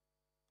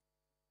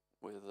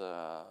with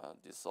a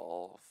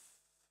dissolve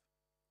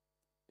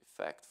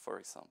effect, for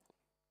example.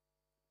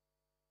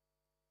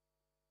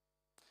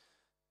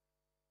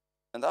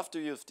 And after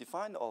you've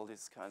defined all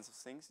these kinds of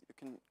things, you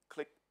can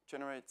click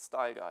Generate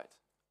Style Guide.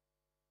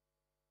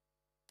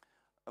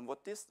 And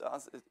what this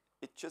does is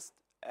it just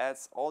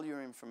adds all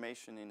your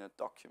information in a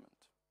document.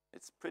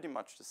 It's pretty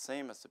much the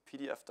same as the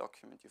PDF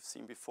document you've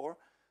seen before,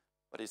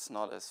 but it's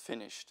not as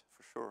finished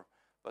for sure.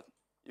 But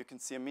you can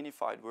see a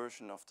minified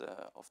version of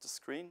the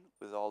screen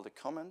with all the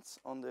comments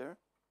on there.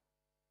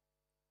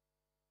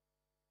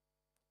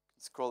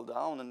 Scroll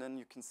down and then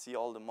you can see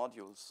all the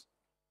modules.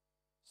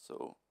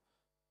 So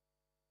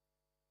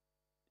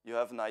you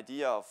have an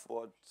idea of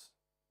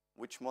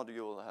which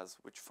module has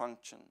which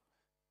function.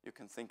 You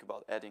can think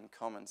about adding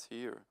comments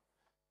here.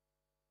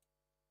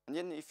 And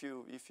then if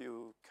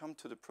you come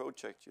to the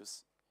project,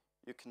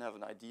 you can have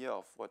an idea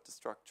of what the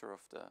structure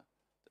of the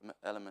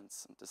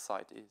elements and the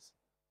site is.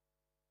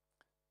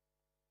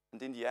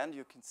 And in the end,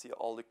 you can see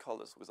all the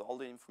colors with all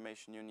the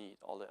information you need,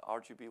 all the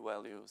RGB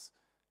values,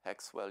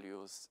 hex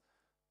values,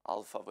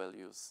 alpha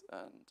values,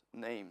 and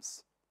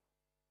names.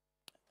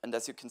 And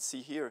as you can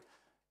see here,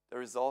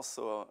 there is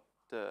also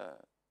the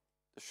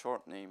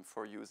short name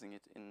for using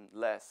it in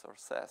less or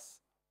SAS.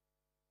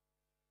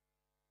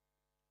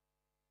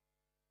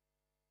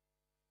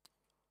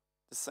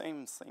 The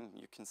same thing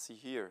you can see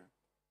here.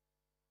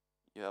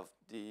 You have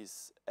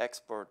these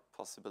export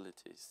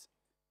possibilities.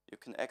 You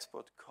can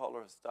export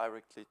colors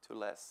directly to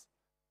less.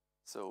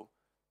 So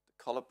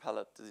the color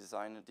palette the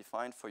designer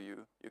defined for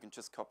you, you can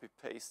just copy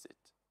paste it,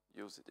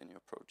 use it in your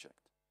project.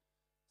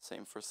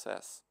 Same for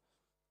SAS.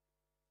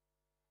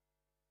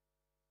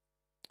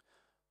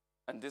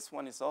 And this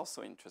one is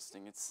also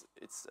interesting. It's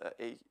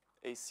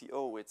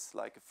ACO, it's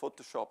like a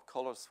Photoshop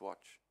color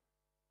swatch.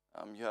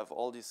 You have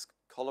all these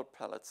color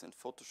palettes in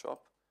Photoshop,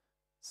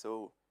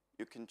 so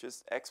you can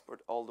just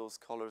export all those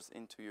colors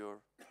into your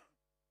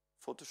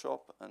Photoshop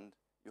and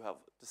you have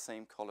the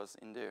same colors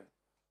in there.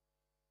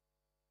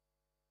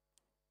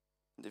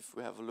 And if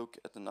we have a look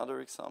at another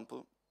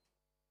example,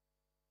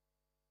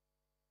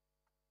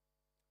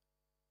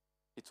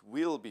 it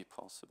will be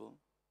possible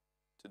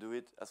to do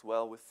it as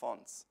well with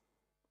fonts,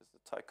 with the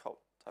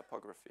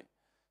typography.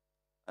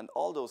 And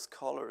all those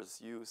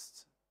colors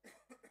used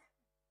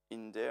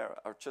in there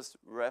are just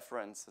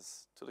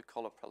references to the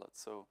color palette.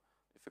 So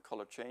if a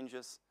color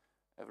changes,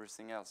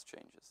 everything else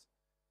changes.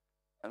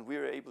 And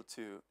we're able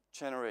to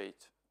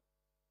generate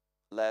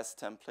less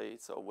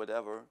templates or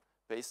whatever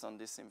based on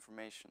this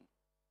information.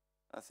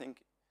 I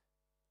think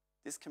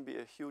this can be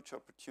a huge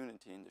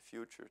opportunity in the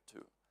future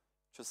to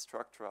just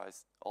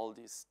structurize all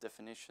these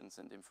definitions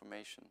and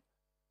information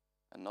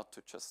and not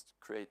to just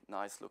create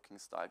nice looking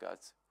style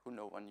guides who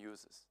no one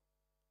uses.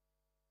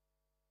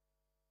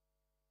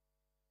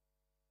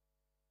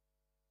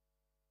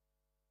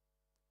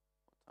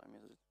 What time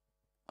is it?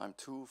 I'm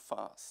too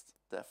fast,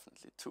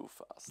 definitely too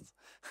fast.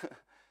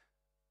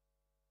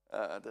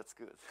 That's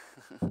good.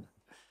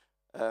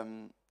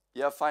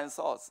 Yeah, final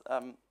thoughts.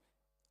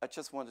 I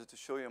just wanted to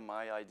show you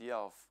my idea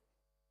of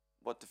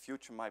what the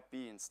future might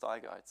be in style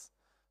guides.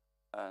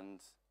 And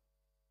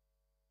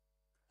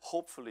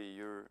hopefully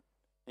you're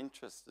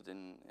interested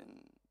in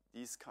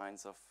these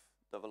kinds of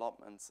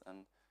developments,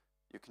 and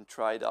you can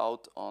try it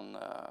out on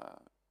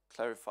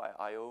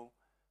Clarifai.io,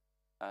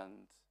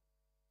 and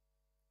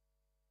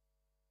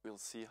we'll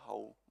see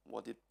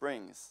what it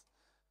brings.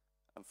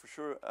 And for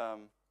sure,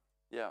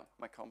 yeah,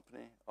 my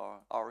company or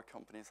our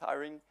company is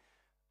hiring,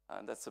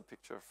 and that's a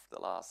picture of the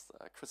last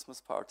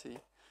Christmas party.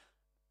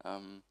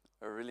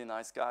 Are really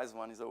nice guys.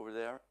 One is over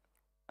there,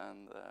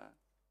 and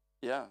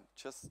yeah,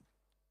 just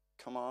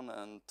come on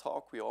and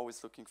talk. We're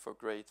always looking for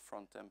great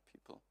front-end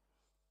people.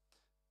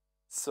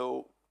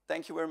 So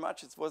thank you very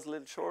much. It was a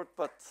little short,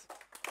 but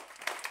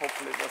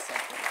hopefully it was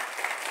something.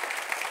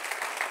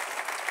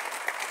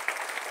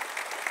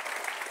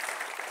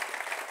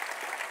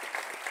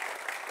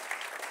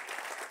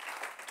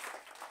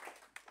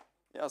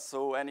 Yeah,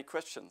 so any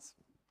questions?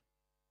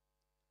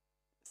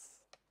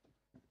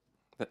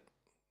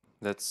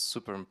 That's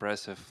super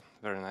impressive.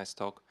 Very nice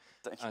talk.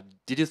 Thank you.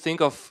 Did you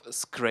think of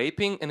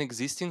scraping an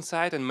existing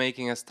site and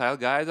making a style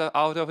guide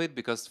out of it?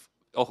 Because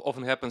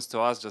often happens to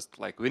us, just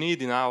like we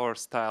need in our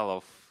style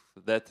of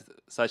that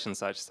such and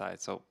such site.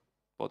 So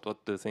what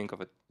do you think of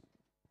it?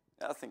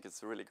 Yeah, I think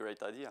it's a really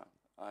great idea.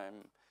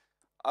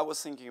 I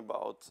was thinking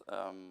about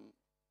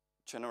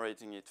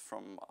generating it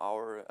from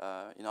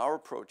our, in our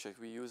project,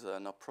 we use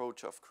an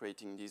approach of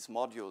creating these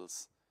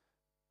modules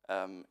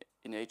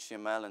in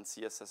HTML and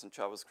CSS and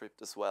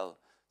JavaScript as well.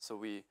 So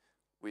we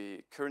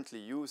currently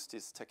use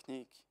this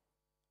technique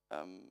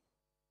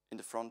in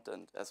the front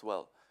end as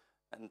well.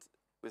 And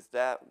with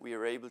that, we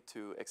are able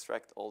to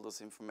extract all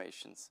those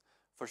informations.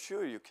 For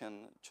sure, you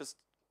can just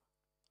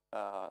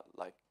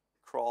like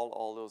crawl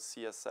all those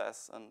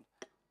CSS and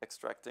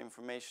extract the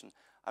information.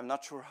 I'm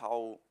not sure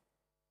how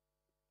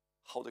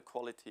the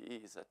quality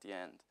is at the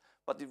end,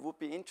 but it would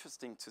be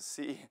interesting to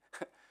see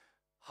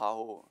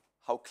how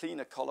clean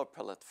a color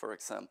palette, for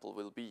example,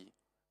 will be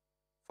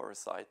for a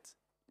site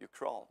you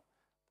crawl.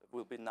 It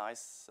will be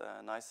nice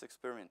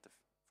experiment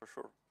for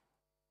sure.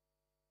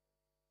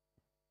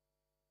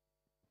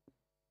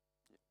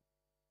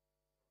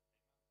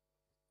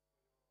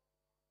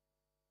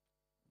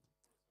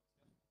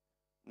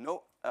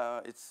 No,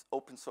 it's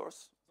open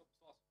source.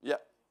 Yeah,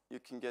 you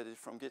can get it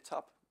from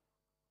GitHub.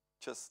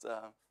 Just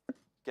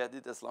get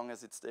it as long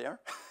as it's there.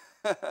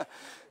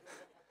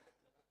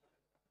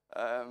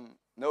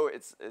 No,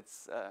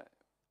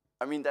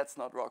 I mean, that's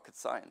not rocket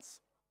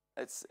science.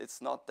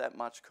 It's not that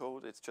much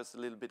code. It's just a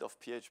little bit of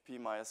PHP,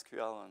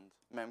 MySQL, and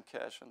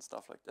Memcache and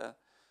stuff like that.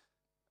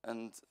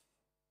 And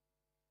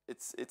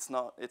it's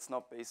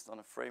not based on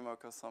a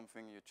framework or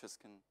something. You just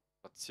can.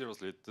 But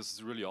seriously, this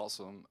is really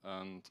awesome,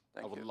 and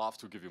I would you. love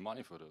to give you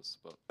money for this,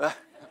 but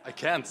I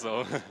can't.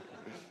 So.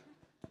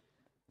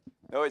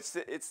 No, it's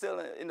still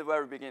in the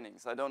very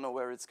beginnings. I don't know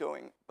where it's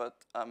going,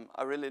 but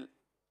I really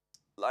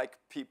like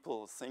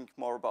people think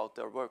more about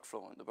their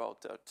workflow and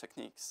about their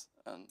techniques.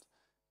 And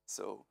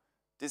so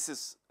this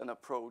is an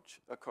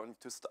approach according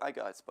to style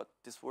guides, but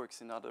this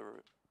works in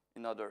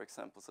other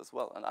examples as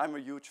well. And I'm a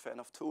huge fan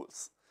of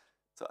tools.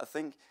 So I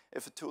think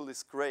if a tool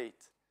is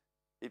great,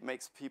 it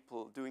makes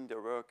people doing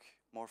their work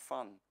more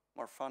fun,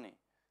 more funny.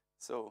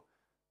 So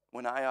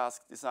when I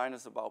ask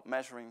designers about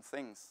measuring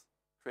things,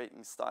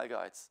 creating style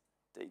guides,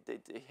 they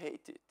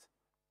hate it.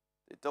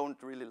 They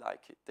don't really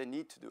like it. They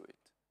need to do it.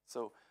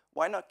 So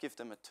why not give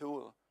them a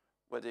tool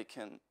where they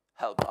can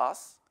help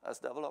us as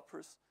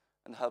developers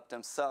and help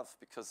themselves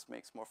because it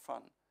makes more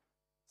fun.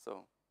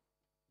 So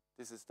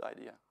this is the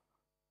idea.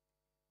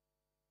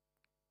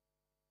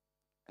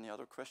 Any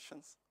other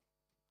questions?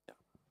 Yeah.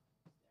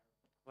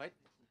 Right.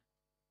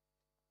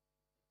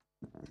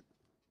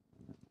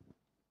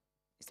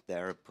 Is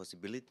there a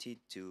possibility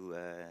to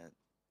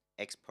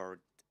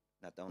export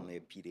not only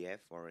a PDF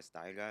or a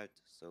style guide,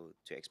 so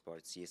to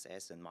export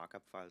CSS and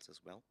markup files as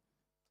well?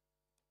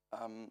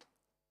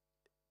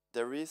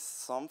 There is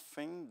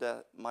something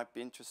that might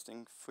be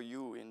interesting for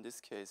you in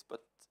this case,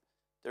 but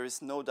there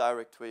is no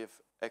direct way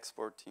of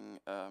exporting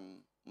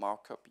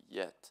markup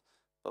yet.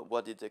 But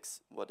what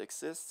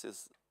exists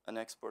is an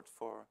export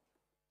for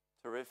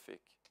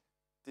Terrific.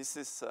 This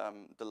is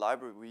the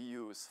library we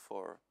use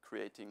for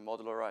creating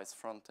modularized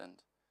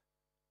front-end.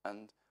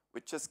 And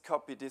we just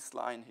copy this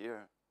line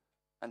here,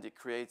 and it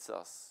creates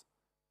us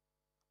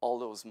all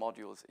those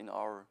modules in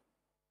our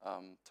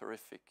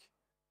Terrific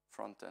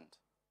front-end.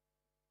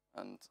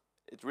 And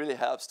it really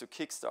helps to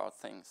kickstart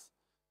things.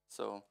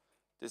 So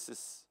this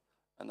is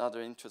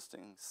another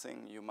interesting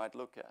thing you might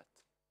look at.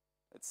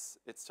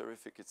 It's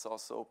terrific. It's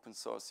also open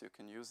source. You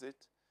can use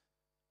it,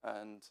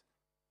 and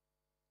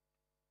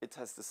it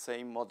has the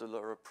same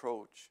modular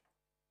approach.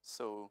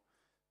 So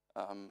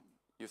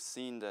you've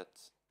seen that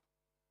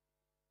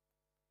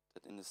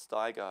in the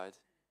style guide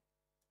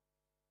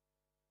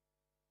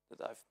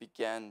that I've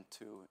began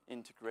to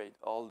integrate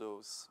all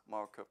those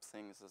markup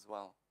things as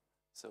well.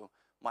 So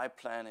my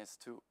plan is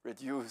to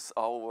reduce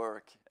our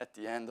work at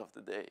the end of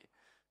the day.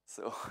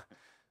 So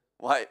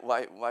why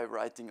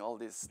writing all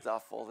this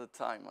stuff all the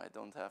time?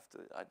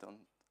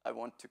 I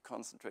want to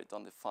concentrate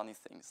on the funny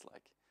things,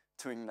 like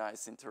doing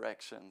nice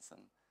interactions.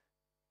 And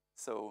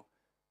so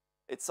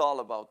it's all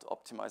about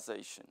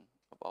optimization,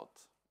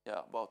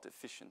 about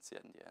efficiency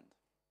in the end.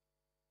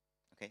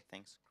 Okay,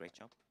 thanks. Great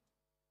job.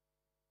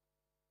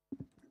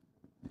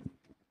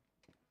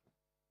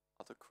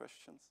 Other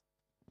questions?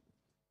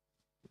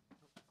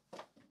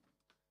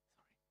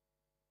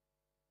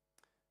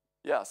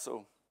 Yeah,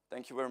 so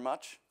thank you very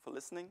much for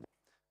listening,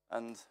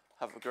 and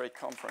have a great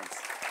conference.